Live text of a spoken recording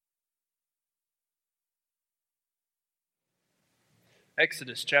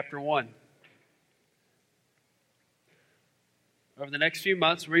Exodus chapter 1. Over the next few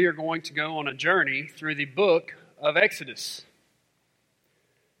months, we are going to go on a journey through the book of Exodus.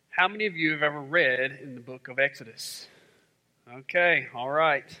 How many of you have ever read in the book of Exodus? Okay, all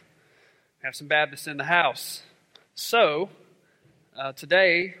right. We have some Baptists in the house. So,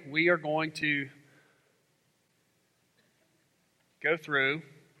 today we are going to go through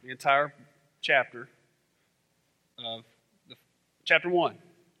the entire chapter of Chapter 1.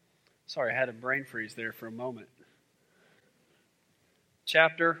 Sorry, I had a brain freeze there for a moment.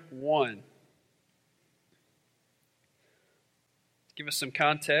 Chapter 1. To give us some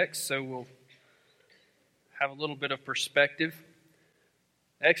context, so we'll have a little bit of perspective.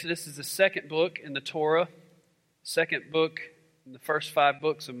 Exodus is the second book in the Torah, second book in the first 5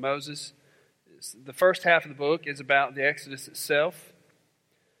 books of Moses. The first half of the book is about the Exodus itself.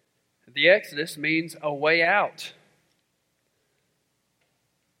 The Exodus means a way out.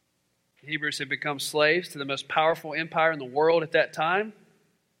 The Hebrews had become slaves to the most powerful empire in the world at that time,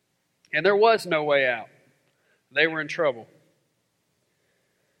 and there was no way out. They were in trouble.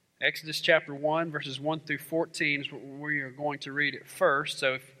 Exodus chapter 1, verses 1 through 14 is what we are going to read at first.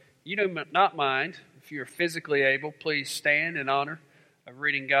 So if you do not mind, if you are physically able, please stand in honor of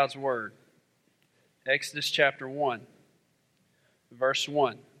reading God's Word. Exodus chapter 1, verse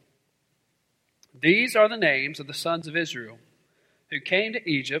 1. These are the names of the sons of Israel who came to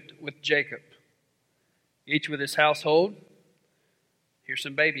Egypt with Jacob, each with his household. Here's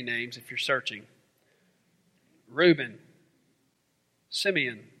some baby names if you're searching. Reuben,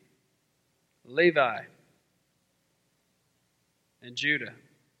 Simeon, Levi, and Judah.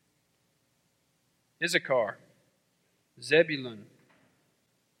 Issachar, Zebulun,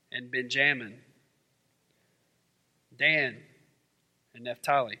 and Benjamin. Dan and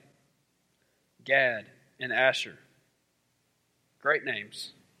Naphtali, Gad and Asher. Great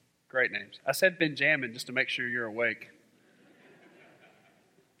names. Great names. I said Benjamin just to make sure you're awake.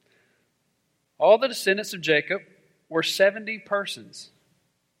 All the descendants of Jacob were 70 persons.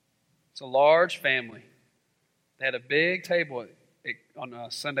 It's a large family. They had a big table on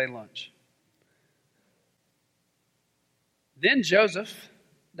Sunday lunch. Then Joseph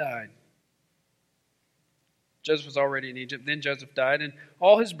died. Joseph was already in Egypt. Then Joseph died, and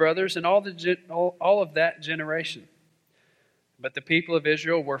all his brothers and all of that generation. But the people of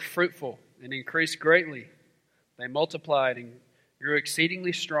Israel were fruitful and increased greatly. They multiplied and grew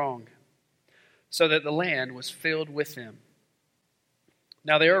exceedingly strong, so that the land was filled with them.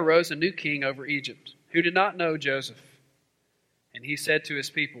 Now there arose a new king over Egypt, who did not know Joseph. And he said to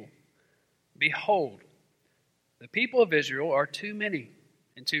his people, Behold, the people of Israel are too many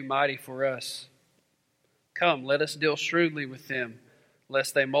and too mighty for us. Come, let us deal shrewdly with them,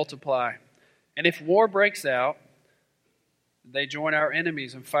 lest they multiply. And if war breaks out, they join our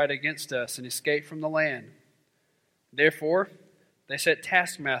enemies and fight against us and escape from the land. Therefore, they set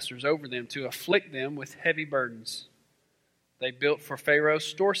taskmasters over them to afflict them with heavy burdens. They built for Pharaoh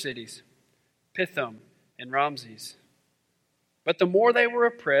store cities, Pithom and Ramses. But the more they were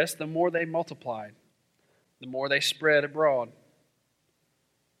oppressed, the more they multiplied, the more they spread abroad.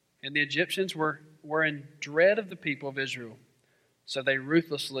 And the Egyptians were in dread of the people of Israel, so they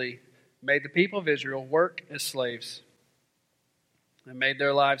ruthlessly made the people of Israel work as slaves, and made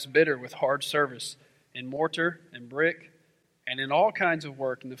their lives bitter with hard service in mortar and brick and in all kinds of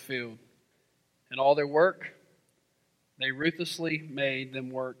work in the field. And all their work, they ruthlessly made them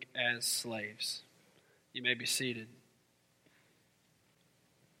work as slaves. You may be seated.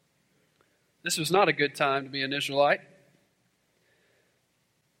 This was not a good time to be an Israelite.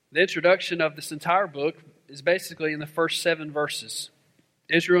 The introduction of this entire book is basically in the first 7 verses.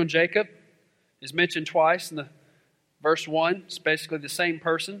 Israel and Jacob is mentioned twice in the Verse 1 is basically the same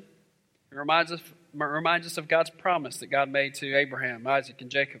person. It reminds us of God's promise that God made to Abraham, Isaac,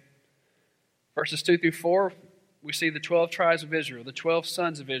 and Jacob. Verses 2 through 4, we see the 12 tribes of Israel, the 12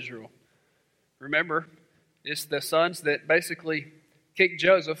 sons of Israel. Remember, it's the sons that basically kicked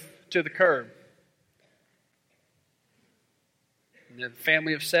Joseph to the curb. The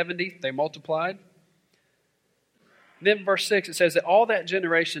family of 70, they multiplied. Then in verse 6, it says that all that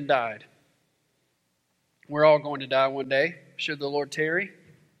generation died. We're all going to die one day, should the Lord tarry.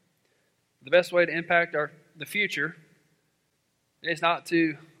 The best way to impact the future is not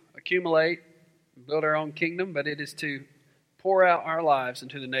to accumulate and build our own kingdom, but it is to pour out our lives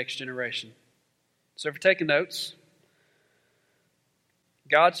into the next generation. So if you're taking notes,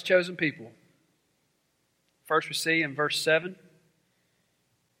 God's chosen people. First we see in verse 7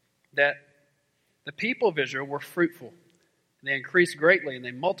 that the people of Israel were fruitful. They increased greatly, and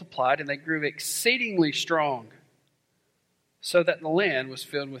they multiplied, and they grew exceedingly strong. so that the land was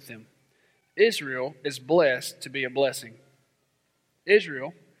filled with them. Israel is blessed to be a blessing.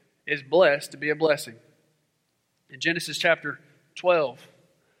 Israel is blessed to be a blessing. In Genesis chapter 12,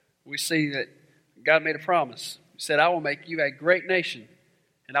 we see that God made a promise. He said, I will make you a great nation,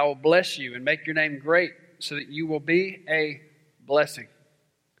 and I will bless you and make your name great so that you will be a blessing.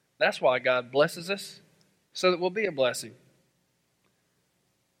 That's why God blesses us, so that we'll be a blessing.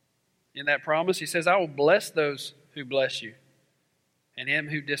 In that promise, he says, I will bless those who bless you, and him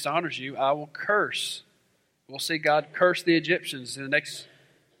who dishonors you, I will curse. We'll see God curse the Egyptians in the next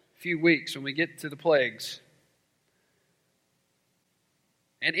few weeks when we get to the plagues.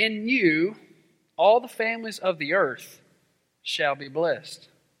 And in you, all the families of the earth shall be blessed.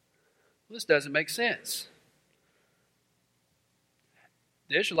 Well, this doesn't make sense.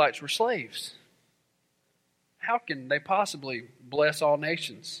 The Israelites were slaves. How can they possibly bless all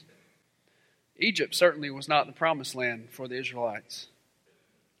nations? Egypt certainly was not the promised land for the Israelites.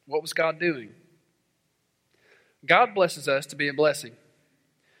 What was God doing? God blesses us to be a blessing.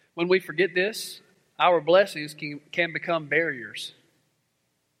 When we forget this, our blessings can become barriers.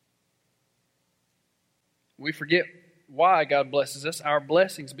 We forget why God blesses us. Our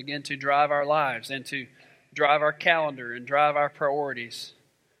blessings begin to drive our lives and to drive our calendar and drive our priorities.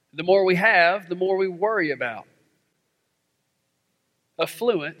 The more we have, the more we worry about.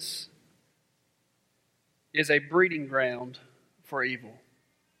 Affluence is a breeding ground for evil.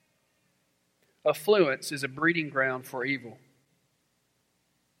 Affluence is a breeding ground for evil.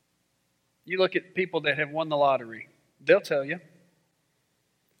 You look at people that have won the lottery, they'll tell you.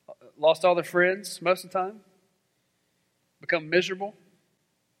 Lost all their friends most of the time. Become miserable.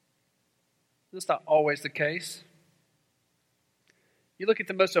 That's not always the case. You look at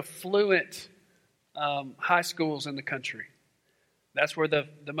the most affluent high schools in the country. That's where the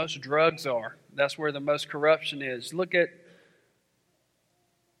most drugs are. That's where the most corruption is. Look at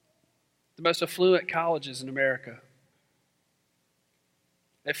the most affluent colleges in America.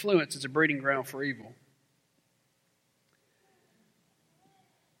 Affluence is a breeding ground for evil.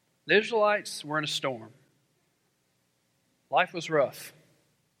 The Israelites were in a storm. Life was rough.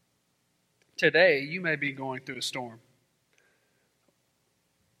 Today, you may be going through a storm.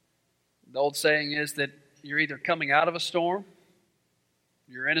 The old saying is that you're either coming out of a storm,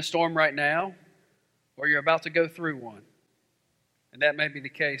 you're in a storm right now, or you're about to go through one. And that may be the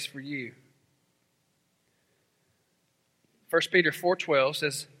case for you. 1 Peter 4:12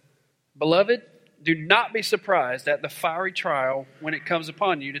 says, Beloved, do not be surprised at the fiery trial when it comes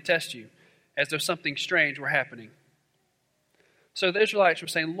upon you to test you, as though something strange were happening. So the Israelites were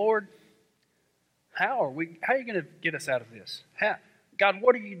saying, Lord, how are you going to get us out of this? God,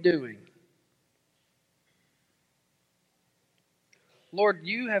 what are you doing? Lord,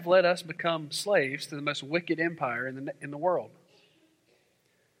 you have let us become slaves to the most wicked empire in the world.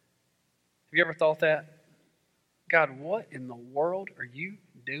 Have you ever thought that? God, what in the world are you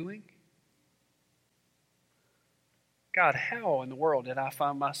doing? God, how in the world did I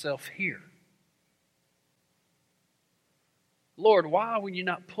find myself here? Lord, why would you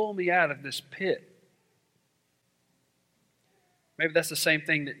not pull me out of this pit? Maybe that's the same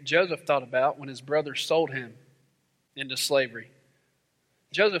thing that Joseph thought about when his brothers sold him into slavery.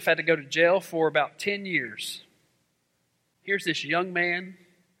 Joseph had to go to jail for about 10 years. Here's this young man,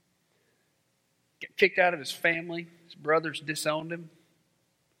 get kicked out of his family. His brothers disowned him.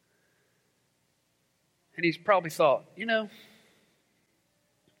 And he's probably thought,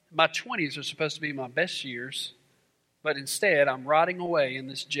 my 20s are supposed to be my best years, but instead I'm rotting away in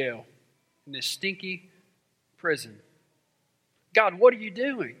this jail, in this stinky prison. God, what are you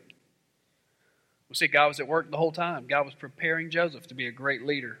doing? Well, see, God was at work the whole time. God was preparing Joseph to be a great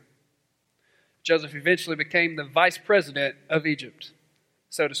leader. Joseph eventually became the vice president of Egypt,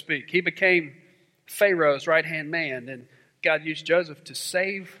 so to speak. He became Pharaoh's right-hand man, and God used Joseph to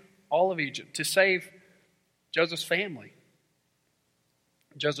save all of Egypt, to save Joseph's family.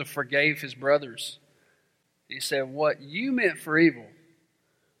 Joseph forgave his brothers. He said, what you meant for evil,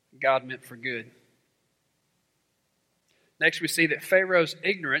 God meant for good. Next, we see that Pharaoh's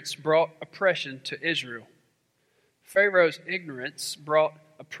ignorance brought oppression to Israel. Pharaoh's ignorance brought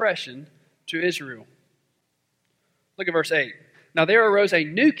oppression to Israel. Look at verse 8. Now there arose a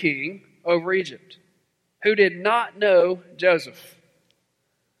new king over Egypt, who did not know Joseph.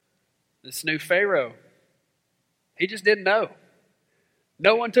 This new Pharaoh, he just didn't know.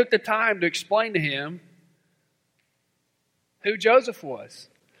 No one took the time to explain to him who Joseph was.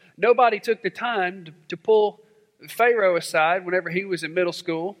 Nobody took the time to pull Pharaoh aside whenever he was in middle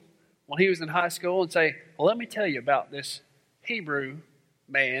school, when he was in high school, and say, well, let me tell you about this Hebrew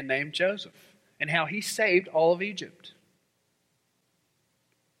man named Joseph and how he saved all of Egypt.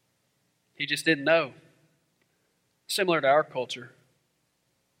 He just didn't know. Similar to our culture.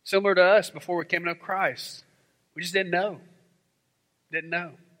 Similar to us before we came to know Christ. We just didn't know. Didn't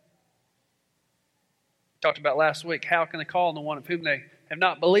know. Talked about last week, how can they call on the one of whom they have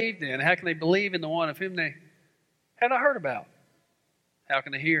not believed in? How can they believe in the one of whom they have not heard about? How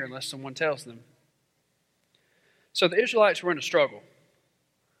can they hear unless someone tells them? So the Israelites were in a struggle.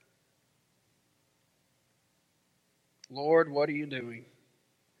 Lord, what are you doing?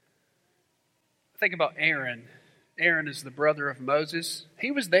 Think about Aaron. Aaron is the brother of Moses. He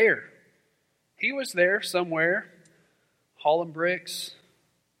was there. He was there somewhere, hauling bricks,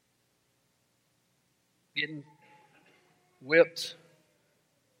 getting whipped,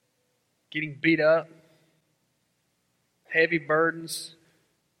 getting beat up, heavy burdens.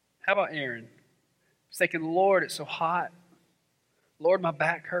 How about Aaron? He's thinking, Lord, it's so hot. Lord, my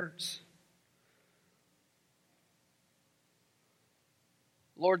back hurts.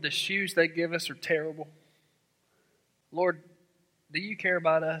 Lord, the shoes they give us are terrible. Lord, do you care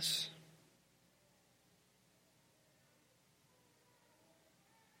about us?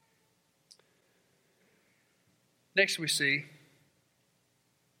 Next we see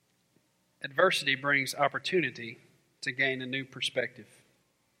adversity brings opportunity to gain a new perspective.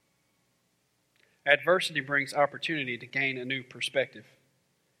 Adversity brings opportunity to gain a new perspective.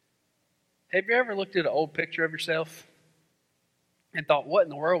 Have you ever looked at an old picture of yourself and thought, what in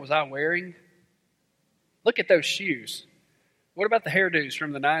the world was I wearing? Look at those shoes. What about the hairdos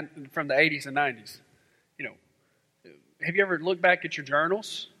from the 80s and 90s? You know, have you ever looked back at your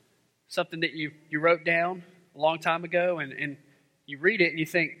journals? Something that you wrote down a long time ago, and you read it and you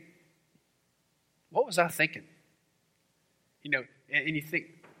think, what was I thinking? You know, and you think,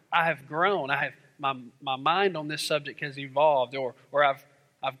 I have grown. I have my mind on this subject has evolved, or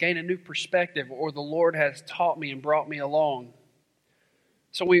I've gained a new perspective, or the Lord has taught me and brought me along.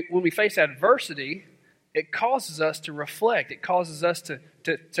 So when we face adversity, it causes us to reflect. It causes us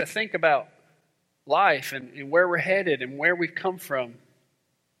to think about life and where we're headed and where we've come from.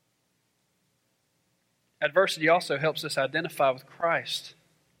 Adversity also helps us identify with Christ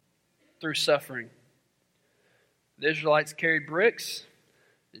through suffering. The Israelites carried bricks.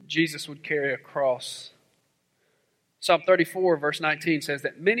 Jesus would carry a cross. Psalm 34, verse 19 says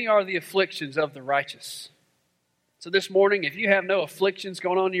that many are the afflictions of the righteous. So this morning, if you have no afflictions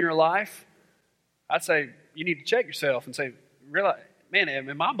going on in your life, I'd say you need to check yourself and say, realize, man,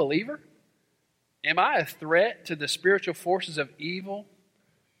 am I a believer? Am I a threat to the spiritual forces of evil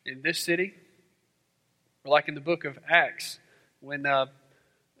in this city? Or like in the book of Acts, when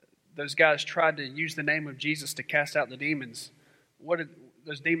those guys tried to use the name of Jesus to cast out the demons, what did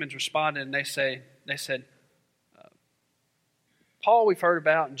those demons responded? And they said, Paul we've heard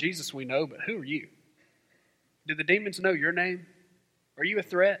about and Jesus we know, but who are you? Do the demons know your name? Are you a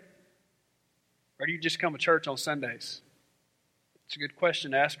threat? Or do you just come to church on Sundays? It's a good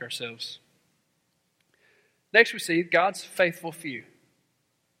question to ask ourselves. Next we see God's faithful few.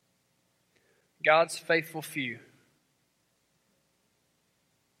 God's faithful few.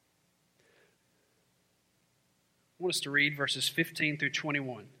 I want us to read verses 15 through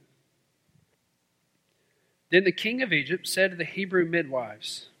 21. Then the king of Egypt said to the Hebrew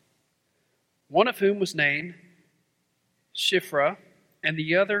midwives, one of whom was named Shiphrah, and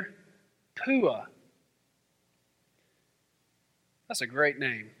the other Puah. That's a great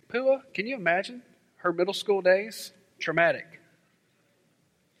name. Puah, can you imagine her middle school days? Traumatic.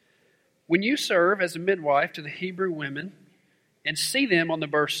 When you serve as a midwife to the Hebrew women and see them on the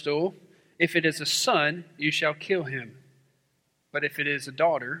birth stool, if it is a son, you shall kill him. But if it is a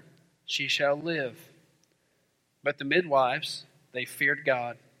daughter, she shall live. But the midwives, they feared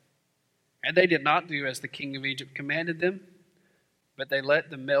God. And they did not do as the king of Egypt commanded them, but they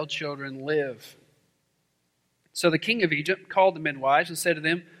let the male children live. So the king of Egypt called the midwives and said to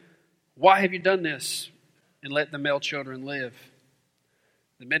them, why have you done this and let the male children live?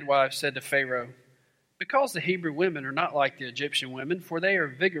 The midwives said to Pharaoh, because the Hebrew women are not like the Egyptian women, for they are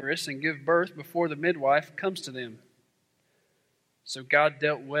vigorous and give birth before the midwife comes to them. So God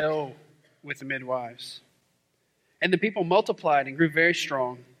dealt well with the midwives. And the people multiplied and grew very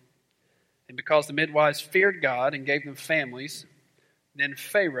strong. And because the midwives feared God and gave them families, then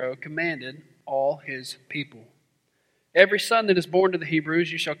Pharaoh commanded all his people, every son that is born to the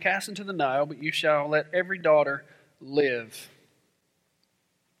Hebrews you shall cast into the Nile, but you shall let every daughter live.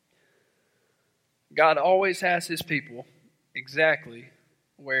 God always has his people exactly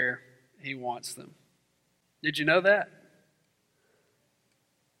where he wants them. Did you know that?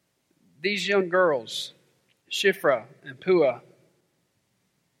 These young girls, Shiphrah and Puah,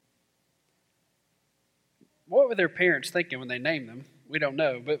 what were their parents thinking when they named them? We don't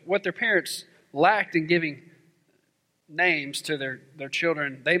know. But what their parents lacked in giving names to their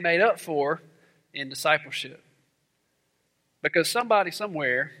children, they made up for in discipleship. Because somebody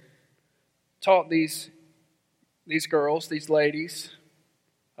somewhere taught these girls, these ladies,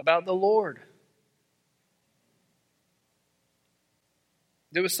 about the Lord.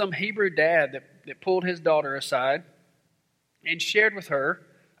 There was some Hebrew dad that pulled his daughter aside and shared with her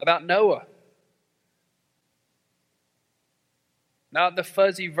about Noah. Not the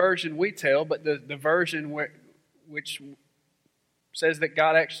fuzzy version we tell, but the version which says that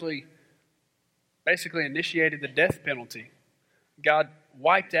God actually basically initiated the death penalty. God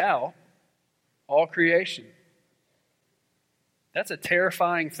wiped out all creation. That's a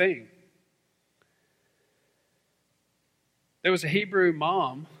terrifying thing. There was a Hebrew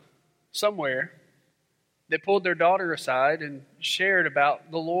mom somewhere that pulled their daughter aside and shared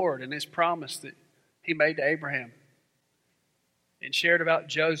about the Lord and His promise that He made to Abraham. And shared about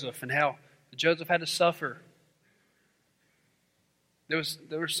Joseph and how Joseph had to suffer. There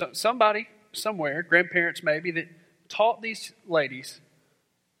was somebody somewhere, grandparents maybe, that taught these ladies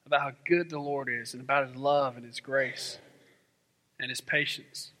about how good the Lord is and about His love and His grace and His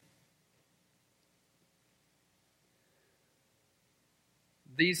patience.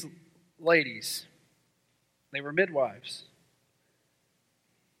 These ladies, they were midwives.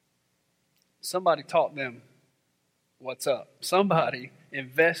 Somebody taught them what's up. Somebody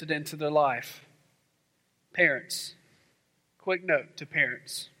invested into their life. Parents, quick note to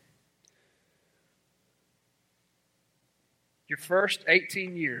parents. Your first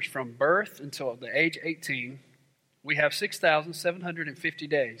 18 years, from birth until the age 18, we have 6,750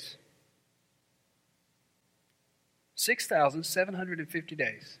 days. 6,750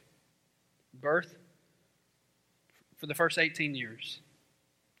 days. Birth for the first 18 years.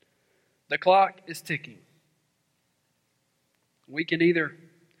 The clock is ticking. We can either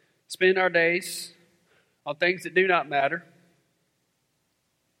spend our days on things that do not matter,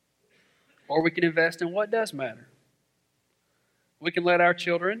 or we can invest in what does matter. We can let our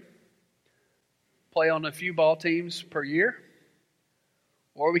children play on a few ball teams per year,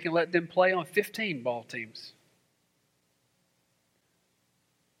 or we can let them play on 15 ball teams.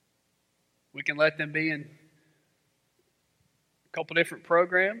 We can let them be in a couple different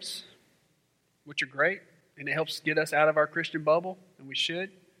programs, which are great, and it helps get us out of our Christian bubble, and we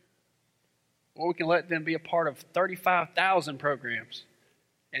should. Or we can let them be a part of 35,000 programs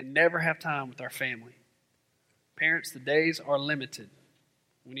and never have time with our family. Parents, the days are limited.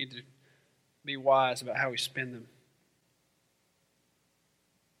 We need to be wise about how we spend them.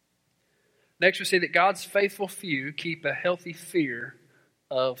 Next, we see that God's faithful few keep a healthy fear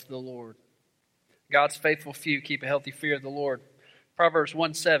of the Lord. God's faithful few keep a healthy fear of the Lord. Proverbs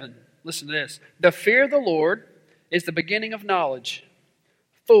 1:7. Listen to this. The fear of the Lord is the beginning of knowledge.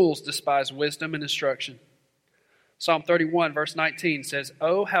 Fools despise wisdom and instruction. Psalm 31, verse 19 says,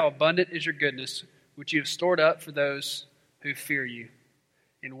 Oh, how abundant is your goodness, which you have stored up for those who fear you,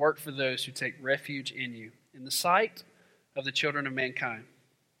 and work for those who take refuge in you, in the sight of the children of mankind.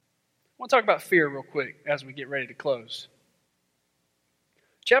 I want to talk about fear real quick as we get ready to close.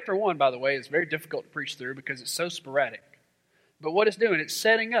 Chapter 1, by the way, is very difficult to preach through because it's so sporadic. But what it's doing, it's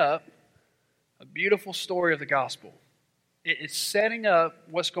setting up a beautiful story of the gospel. It's setting up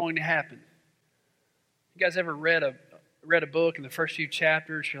what's going to happen. You guys ever read a book in the first few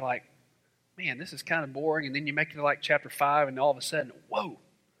chapters? You're like, man, this is kind of boring. And then you make it to like chapter 5 and all of a sudden, whoa.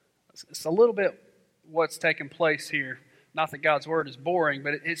 It's a little bit what's taking place here. Not that God's word is boring,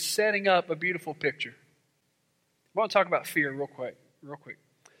 but it's setting up a beautiful picture. I want to talk about fear real quick.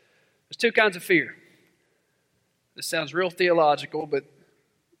 There's two kinds of fear. This sounds real theological, but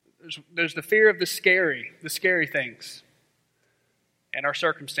there's the fear of the scary things and our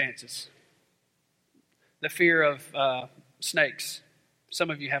circumstances. The fear of snakes. Some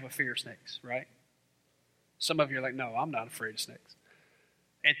of you have a fear of snakes, right? Some of you are like, no, I'm not afraid of snakes.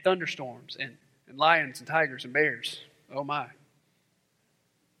 And thunderstorms and lions and tigers and bears. Oh my.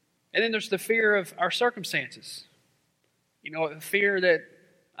 And then there's the fear of our circumstances. You know, the fear that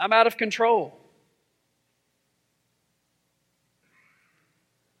I'm out of control.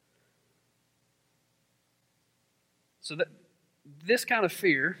 So that this kind of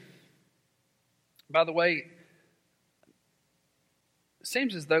fear, by the way, it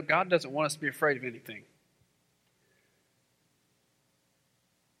seems as though God doesn't want us to be afraid of anything.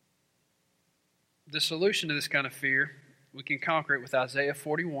 The solution to this kind of fear, we can conquer it with Isaiah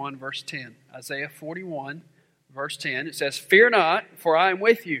 41, verse 10. Isaiah 41, verse 10, it says, Fear not, for I am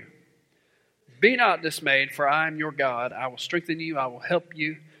with you. Be not dismayed, for I am your God. I will strengthen you. I will help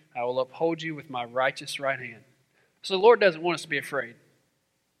you. I will uphold you with my righteous right hand. So the Lord doesn't want us to be afraid.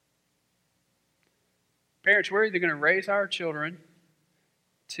 Parents, we're either going to raise our children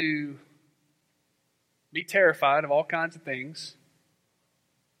to be terrified of all kinds of things,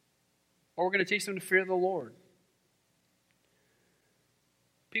 or we're going to teach them to fear the Lord.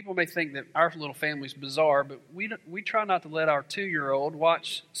 People may think that our little family is bizarre, but we try not to let our 2-year-old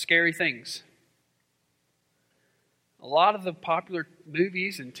watch scary things. A lot of the popular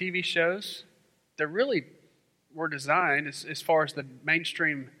movies and TV shows, they really were designed as far as the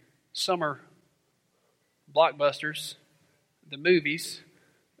mainstream summer blockbusters, the movies,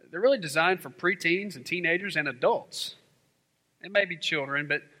 they're really designed for preteens and teenagers and adults. It may be children,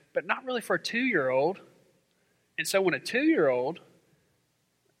 but not really for a 2-year-old. And so when a 2-year-old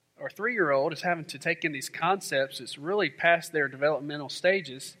or 3-year-old is having to take in these concepts that's really past their developmental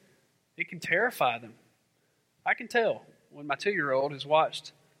stages, it can terrify them. I can tell when my 2-year-old has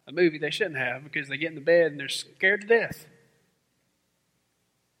watched a movie they shouldn't have because they get in the bed and they're scared to death.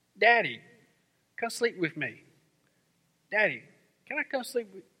 Daddy, come sleep with me. Daddy, can I come sleep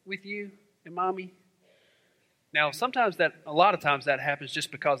with you and Mommy? Now, a lot of times that happens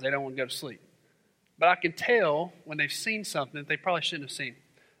just because they don't want to go to sleep. But I can tell when they've seen something that they probably shouldn't have seen.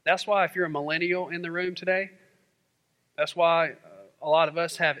 That's why if you're a millennial in the room today, that's why a lot of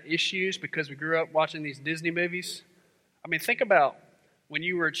us have issues because we grew up watching these Disney movies. I mean, think about when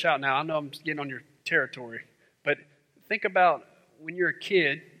you were a child. Now, I know I'm getting on your territory, but think about when you're a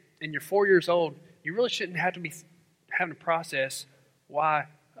kid and you're 4 years old, you really shouldn't have to be having to process why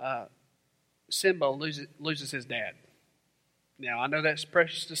Simba loses his dad. Now, I know that's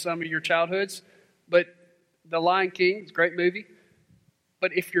precious to some of your childhoods, but The Lion King is a great movie.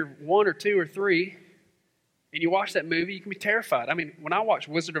 But if you're 1 or 2 or 3 and you watch that movie, you can be terrified. I mean, when I watched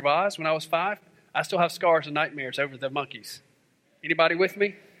Wizard of Oz when I was 5, I still have scars and nightmares over the monkeys. Anybody with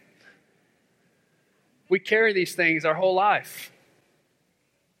me? We carry these things our whole life.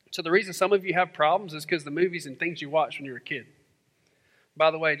 So the reason some of you have problems is because the movies and things you watched when you were a kid. By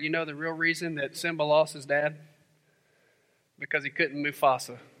the way, do you know the real reason that Simba lost his dad? Because he couldn't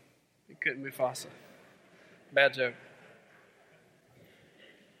Mufasa. He couldn't Mufasa. Bad joke.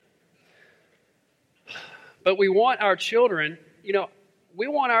 But we want our children, we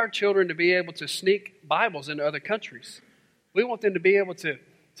want our children to be able to sneak Bibles into other countries. We want them to be able to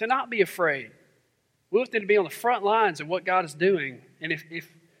not be afraid. We want them to be on the front lines of what God is doing. And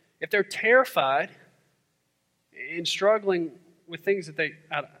if they're terrified and struggling with things that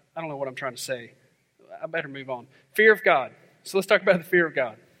I don't know what I'm trying to say. I better move on. Fear of God. So let's talk about the fear of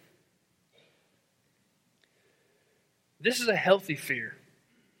God. This is a healthy fear.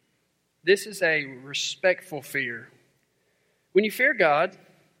 This is a respectful fear. When you fear God,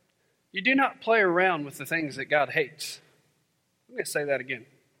 you do not play around with the things that God hates. I'm going to say that again.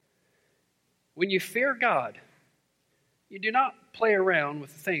 When you fear God, you do not play around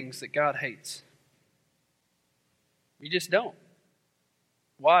with the things that God hates. You just don't.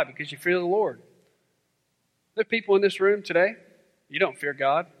 Why? Because you fear the Lord. There are people in this room today, you don't fear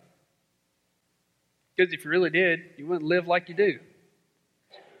God. Because if you really did, you wouldn't live like you do.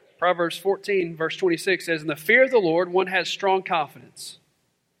 Proverbs 14, verse 26 says, "In the fear of the Lord, one has strong confidence,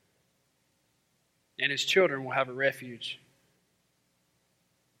 and his children will have a refuge."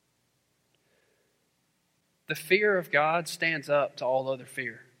 The fear of God stands up to all other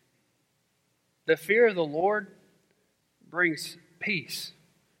fear. The fear of the Lord brings peace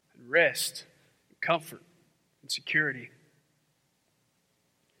and rest and comfort and security.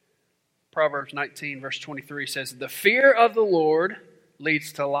 Proverbs 19, verse 23 says, "The fear of the Lord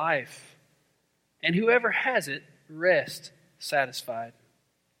leads to life, and whoever has it rests satisfied."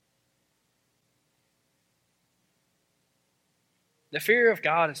 The fear of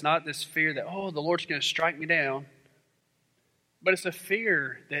God is not this fear that, the Lord's going to strike me down, but it's a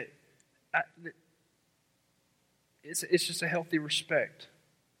fear that it's just a healthy respect.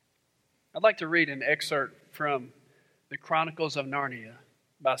 I'd like to read an excerpt from The Chronicles of Narnia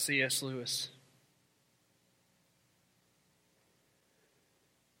by C.S. Lewis.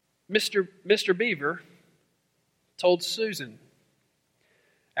 Mr. Beaver told Susan,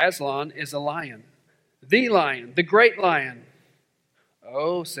 "Aslan is a lion, the great lion."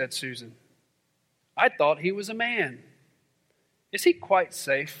 "Oh," said Susan, "I thought he was a man. Is he quite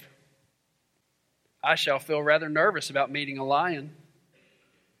safe? I shall feel rather nervous about meeting a lion."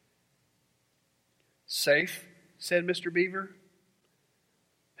 "Safe?" said Mr. Beaver.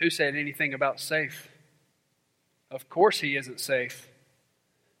 "Who said anything about safe? Of course he isn't safe,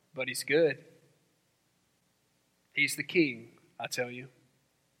 but he's good. He's the king, I tell you."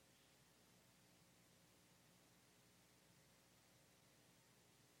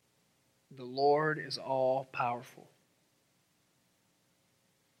 The Lord is all powerful.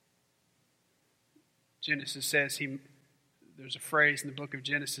 Genesis says there's a phrase in the book of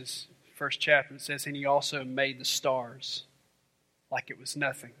Genesis, first chapter, that says, and he also made the stars like it was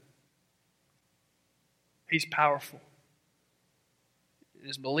nothing. He's powerful.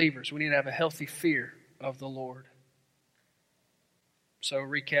 As believers, we need to have a healthy fear of the Lord. So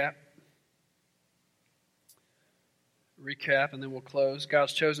recap, and then we'll close.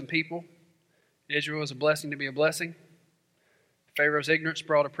 God's chosen people. Israel is a blessing to be a blessing. Pharaoh's ignorance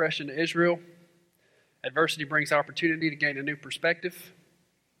brought oppression to Israel. Adversity brings opportunity to gain a new perspective.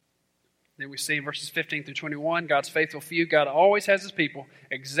 Then we see in verses 15 through 21, God's faithful few. God always has his people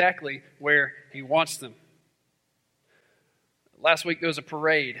exactly where he wants them. Last week there was a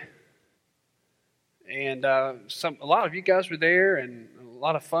parade. And a lot of you guys were there, and a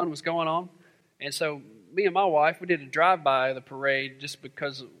lot of fun was going on. And so me and my wife, we did a drive-by of the parade just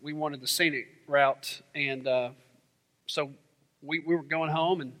because we wanted the scenic route. And so we were going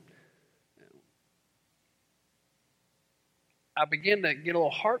home, and I began to get a little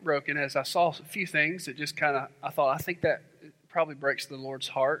heartbroken as I saw a few things that just I think that probably breaks the Lord's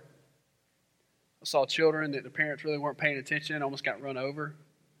heart. I saw children that the parents really weren't paying attention, almost got run over.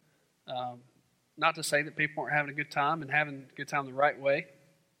 Not to say that people weren't having a good time and having a good time the right way.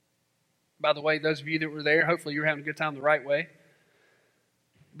 By the way, those of you that were there, hopefully you were having a good time the right way.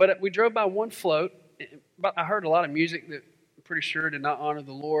 But we drove by one float. I heard a lot of music that I'm pretty sure did not honor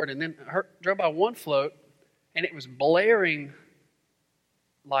the Lord. And then drove by one float, and it was blaring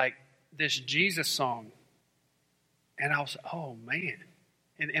like this Jesus song. And I was, oh man.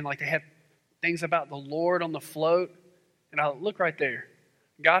 And like they had things about the Lord on the float. And I look right there.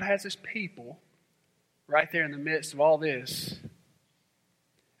 God has his people right there in the midst of all this.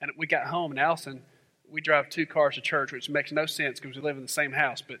 And we got home, and Allison, we drive 2 cars to church, which makes no sense because we live in the same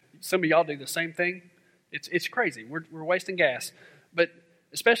house. But some of y'all do the same thing. It's crazy. We're wasting gas. But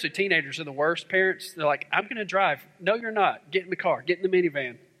especially teenagers are the worst. Parents, they're like, I'm going to drive. No, you're not. Get in the car. Get in the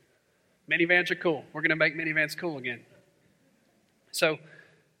minivan. Minivans are cool. We're going to make minivans cool again. So,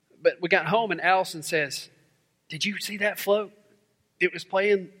 but we got home, and Allison says, did you see that float? It was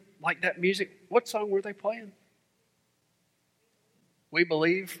playing like that music. What song were they playing? We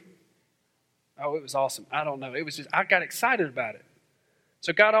Believe. Oh, it was awesome. I don't know. It was just, I got excited about it.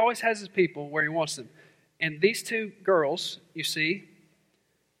 So God always has his people where he wants them. And these 2 girls, you see,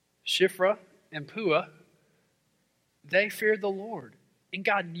 Shiphrah and Puah, they feared the Lord. And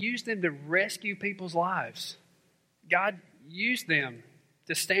God used them to rescue people's lives. God used them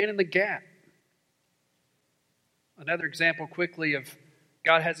to stand in the gap. Another example quickly of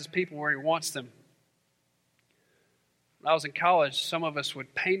God has his people where he wants them. When I was in college, some of us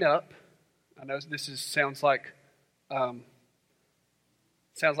would paint up. I know this sounds like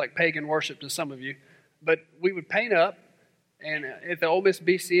pagan worship to some of you, but we would paint up, and at the Ole Miss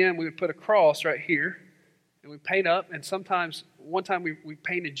BCM, we would put a cross right here, and we'd paint up, and one time we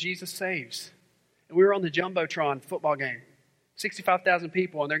painted Jesus Saves, and we were on the Jumbotron football game, 65,000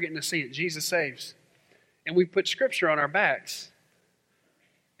 people, and they're getting to see it, Jesus Saves, and we put scripture on our backs.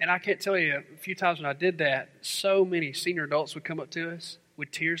 And I can't tell you, a few times when I did that, so many senior adults would come up to us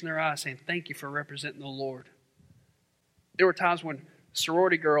with tears in their eyes saying, thank you for representing the Lord. There were times when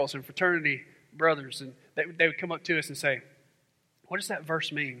sorority girls and fraternity brothers, and they would come up to us and say, what does that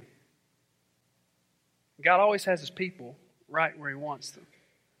verse mean? God always has his people right where he wants them.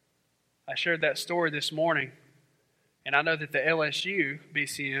 I shared that story this morning, and I know that the LSU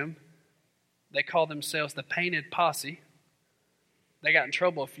BCM, they call themselves the Painted Posse. They got in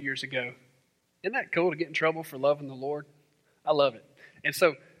trouble a few years ago. Isn't that cool to get in trouble for loving the Lord? I love it. And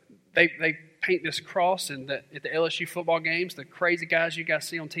so they paint this cross at the LSU football games, the crazy guys you guys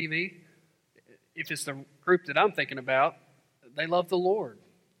see on TV. If it's the group that I'm thinking about, they love the Lord.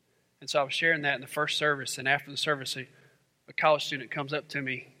 And so I was sharing that in the first service. And after the service, a college student comes up to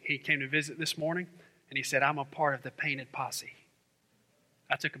me. He came to visit this morning, and he said, I'm a part of the Painted Posse.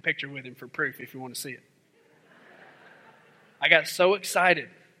 I took a picture with him for proof if you want to see it. I got so excited.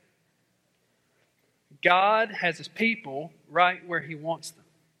 God has his people right where he wants them.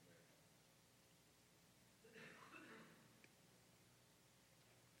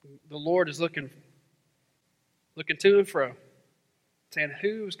 The Lord is looking to and fro, saying,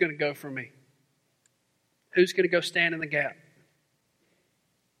 who's going to go for me? Who's going to go stand in the gap?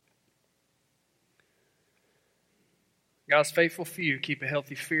 God's faithful few keep a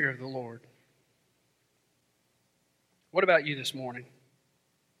healthy fear of the Lord. What about you this morning?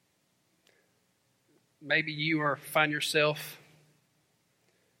 Maybe you find yourself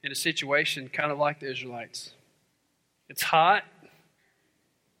in a situation kind of like the Israelites. It's hot.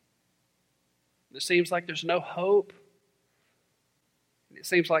 It seems like there's no hope. It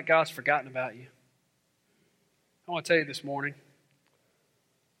seems like God's forgotten about you. I want to tell you this morning,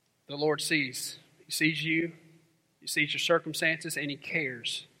 the Lord sees. He sees you. He sees your circumstances, and He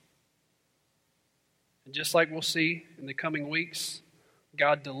cares. And just like we'll see in the coming weeks,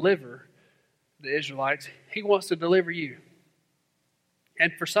 God deliver the Israelites. He wants to deliver you.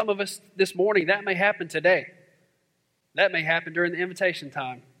 And for some of us this morning, that may happen today. That may happen during the invitation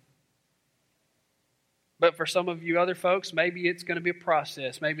time. But for some of you other folks, maybe it's going to be a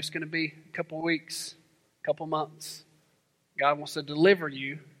process. Maybe it's going to be a couple of weeks, a couple of months. God wants to deliver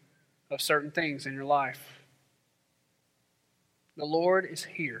you of certain things in your life. The Lord is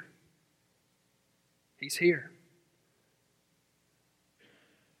here. He's here.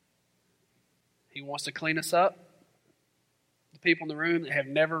 He wants to clean us up. The people in the room that have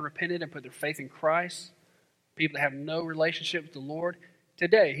never repented and put their faith in Christ, people that have no relationship with the Lord,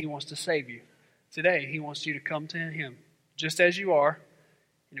 today He wants to save you. Today, He wants you to come to Him just as you are,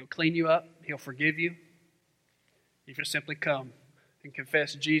 and He'll clean you up. He'll forgive you. You can simply come and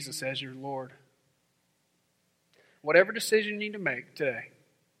confess Jesus as your Lord. Whatever decision you need to make today,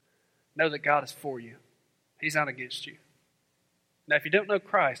 know that God is for you. He's not against you. Now, if you don't know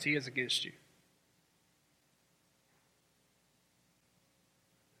Christ, He is against you.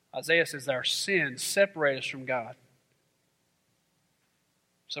 Isaiah says our sins separate us from God.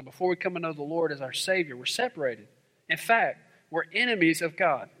 So before we come to know the Lord as our Savior, we're separated. In fact, we're enemies of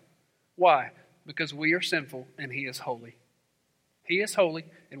God. Why? Because we are sinful and He is holy. He is holy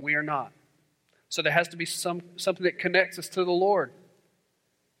and we are not. So there has to be something that connects us to the Lord.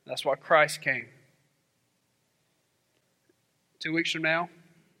 That's why Christ came. 2 weeks from now,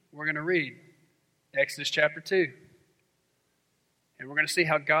 we're going to read Exodus chapter 2. And we're going to see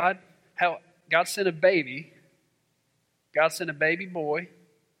how God sent a baby. God sent a baby boy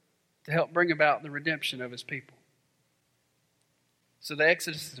to help bring about the redemption of His people. So the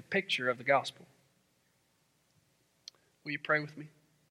Exodus is a picture of the gospel. Will you pray with me?